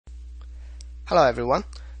Hello everyone.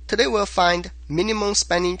 Today we'll find minimum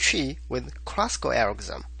spanning tree with Kruskal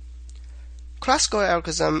algorithm. Kruskal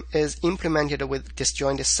algorithm is implemented with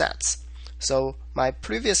disjoint sets. So my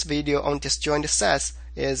previous video on disjoint sets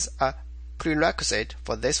is a prerequisite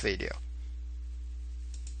for this video.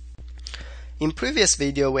 In previous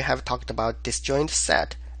video we have talked about disjoint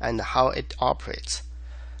set and how it operates.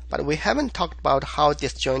 But we haven't talked about how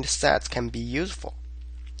disjoint sets can be useful.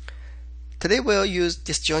 Today we'll use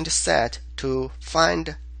disjoint set to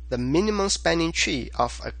find the minimum spanning tree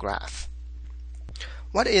of a graph.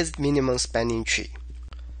 What is minimum spanning tree?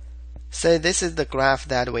 Say this is the graph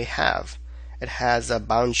that we have. It has a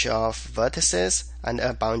bunch of vertices and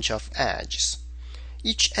a bunch of edges.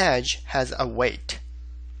 Each edge has a weight.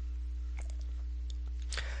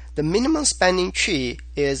 The minimum spanning tree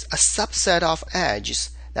is a subset of edges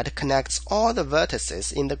that connects all the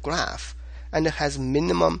vertices in the graph and has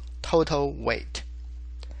minimum total weight.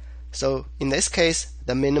 So in this case,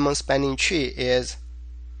 the minimum spanning tree is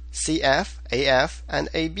CF, AF, and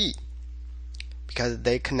AB because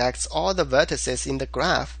they connect all the vertices in the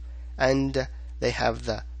graph and they have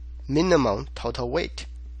the minimum total weight.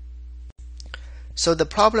 So the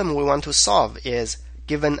problem we want to solve is,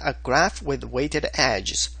 given a graph with weighted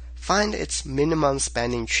edges, find its minimum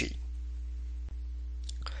spanning tree.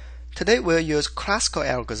 Today we'll use Kruskal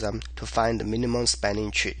algorithm to find the minimum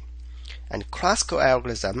spanning tree. And Kruskal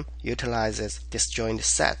algorithm utilizes disjoint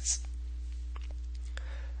sets.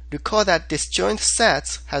 Recall that disjoint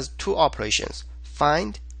sets has two operations,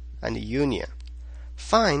 find and union.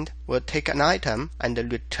 Find will take an item and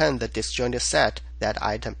return the disjoint set that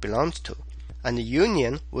item belongs to. And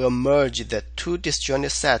union will merge the two disjoint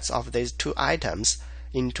sets of these two items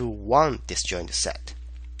into one disjoint set.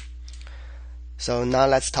 So now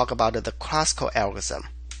let's talk about the Kruskal algorithm.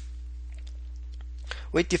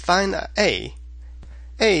 We define A.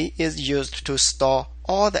 A is used to store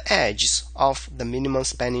all the edges of the minimum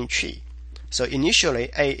spanning tree. So initially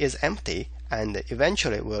A is empty and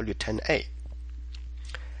eventually will return A.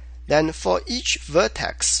 Then for each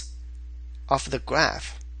vertex of the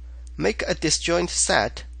graph, make a disjoint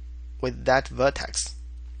set with that vertex.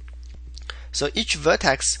 So each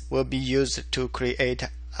vertex will be used to create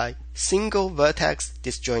a single vertex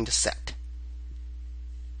disjoint set.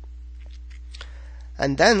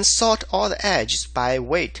 And then sort all the edges by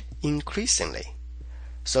weight increasingly.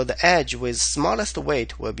 So the edge with smallest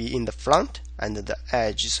weight will be in the front and the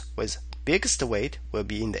edges with biggest weight will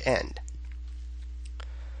be in the end.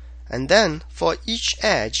 And then for each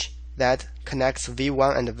edge that connects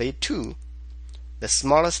V1 and V2, the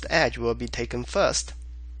smallest edge will be taken first.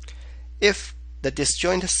 If the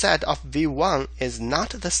disjoint set of V1 is not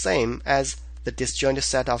the same as the disjoint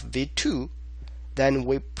set of V2, then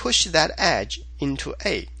we push that edge into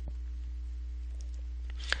A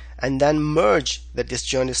and then merge the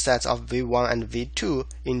disjoint sets of V1 and V2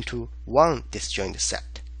 into one disjoint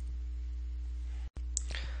set.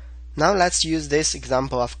 Now let's use this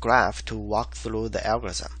example of graph to walk through the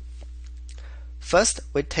algorithm. First,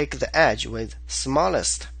 we take the edge with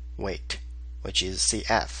smallest weight, which is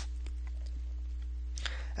CF.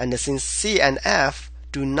 And since C and F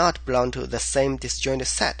do not belong to the same disjoint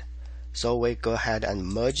set, so we go ahead and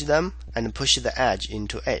merge them and push the edge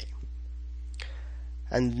into A.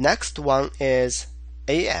 And next one is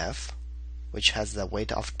AF, which has the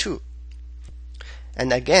weight of 2.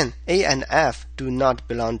 And again, A and F do not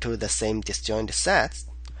belong to the same disjoint sets,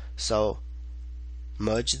 so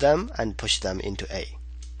merge them and push them into A.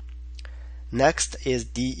 Next is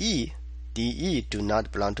DE. DE do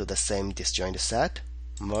not belong to the same disjoint set,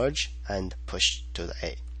 merge and push to the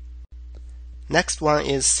A. Next one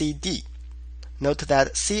is CD. Note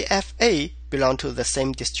that CFA belong to the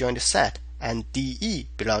same disjoint set and DE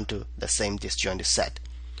belong to the same disjoint set.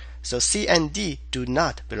 So C and D do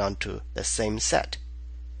not belong to the same set.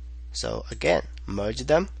 So again, merge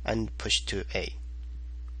them and push to A.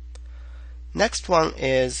 Next one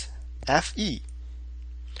is FE.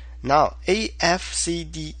 Now A, F, C,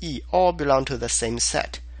 D, E all belong to the same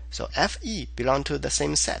set. So FE belong to the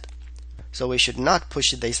same set. So we should not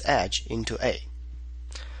push this edge into A.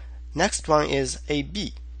 Next one is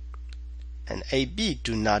AB. And AB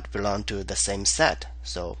do not belong to the same set.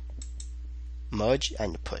 So merge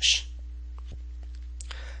and push.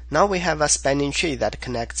 Now we have a spanning tree that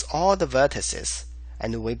connects all the vertices.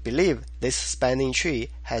 And we believe this spanning tree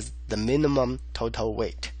has the minimum total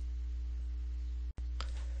weight.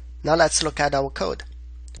 Now let's look at our code.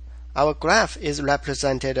 Our graph is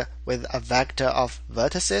represented with a vector of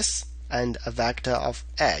vertices and a vector of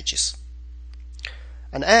edges.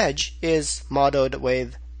 An edge is modeled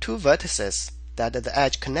with two vertices that the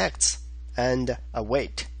edge connects and a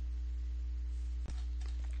weight.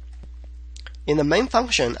 In the main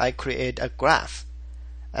function, I create a graph,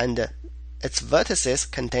 and its vertices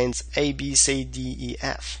contains A, B, C, D, E,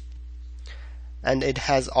 F. And it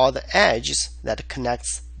has all the edges that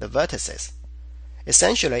connects the vertices.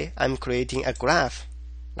 Essentially, I'm creating a graph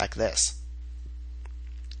like this.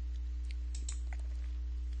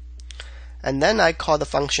 And then I call the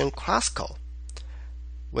function Kruskal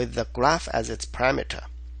with the graph as its parameter.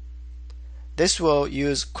 This will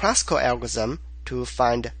use Kruskal algorithm to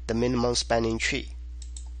find the minimum spanning tree.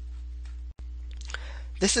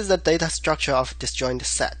 This is the data structure of disjoint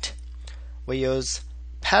set. We use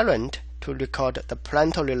parent to record the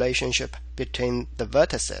parental relationship between the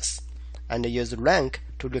vertices, and use rank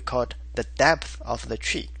to record the depth of the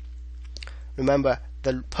tree. Remember,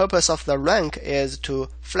 the purpose of the rank is to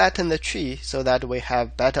flatten the tree so that we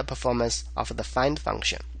have better performance of the find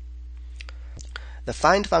function. The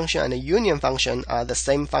find function and the union function are the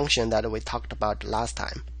same function that we talked about last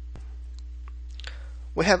time.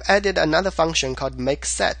 We have added another function called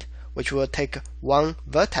makeSet, which will take one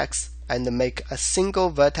vertex and make a single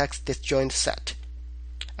vertex disjoint set,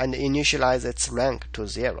 and initialize its rank to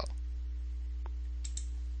 0.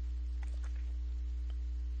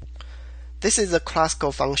 This is a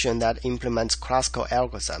Kruskal function that implements Kruskal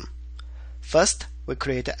algorithm. First, we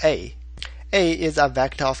create A. A is a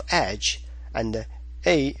vector of edge, and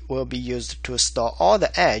A will be used to store all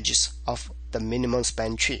the edges of the minimum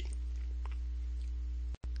span tree.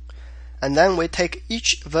 And then we take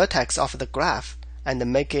each vertex of the graph and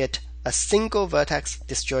make it a single vertex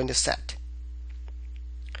disjoint set.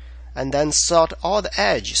 And then sort all the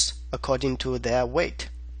edges according to their weight.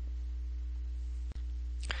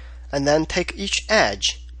 And then take each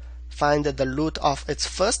edge, find the root of its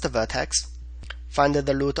first vertex, find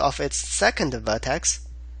the root of its second vertex,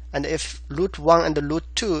 and if root 1 and root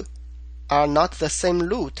 2 are not the same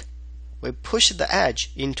root, we push the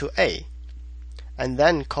edge into A, and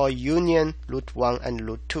then call union root 1 and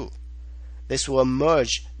root 2. This will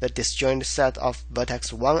merge the disjoint set of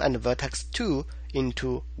vertex 1 and vertex 2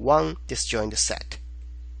 into one disjoint set.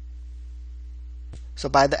 So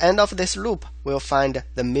by the end of this loop, we'll find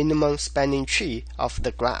the minimum spanning tree of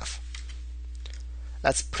the graph.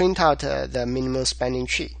 Let's print out the minimum spanning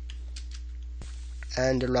tree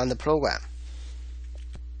and run the program.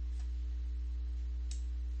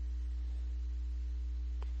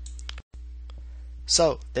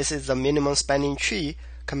 So this is the minimum spanning tree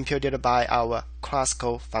computed by our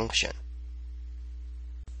Kruskal function.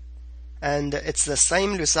 And it's the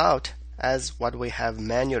same result as what we have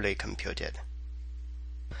manually computed.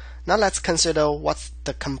 Now let's consider what's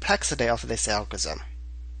the complexity of this algorithm.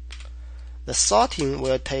 The sorting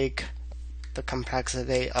will take the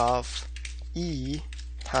complexity of E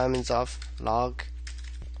times of log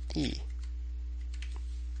E.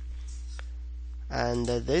 And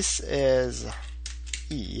this is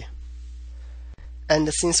E.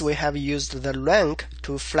 And since we have used the rank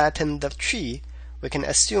to flatten the tree, we can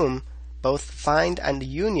assume both find and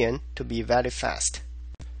union to be very fast.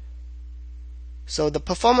 So the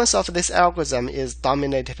performance of this algorithm is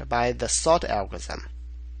dominated by the sort algorithm.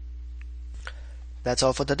 That's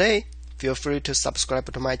all for today. Feel free to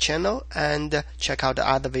subscribe to my channel and check out the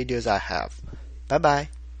other videos I have. Bye bye.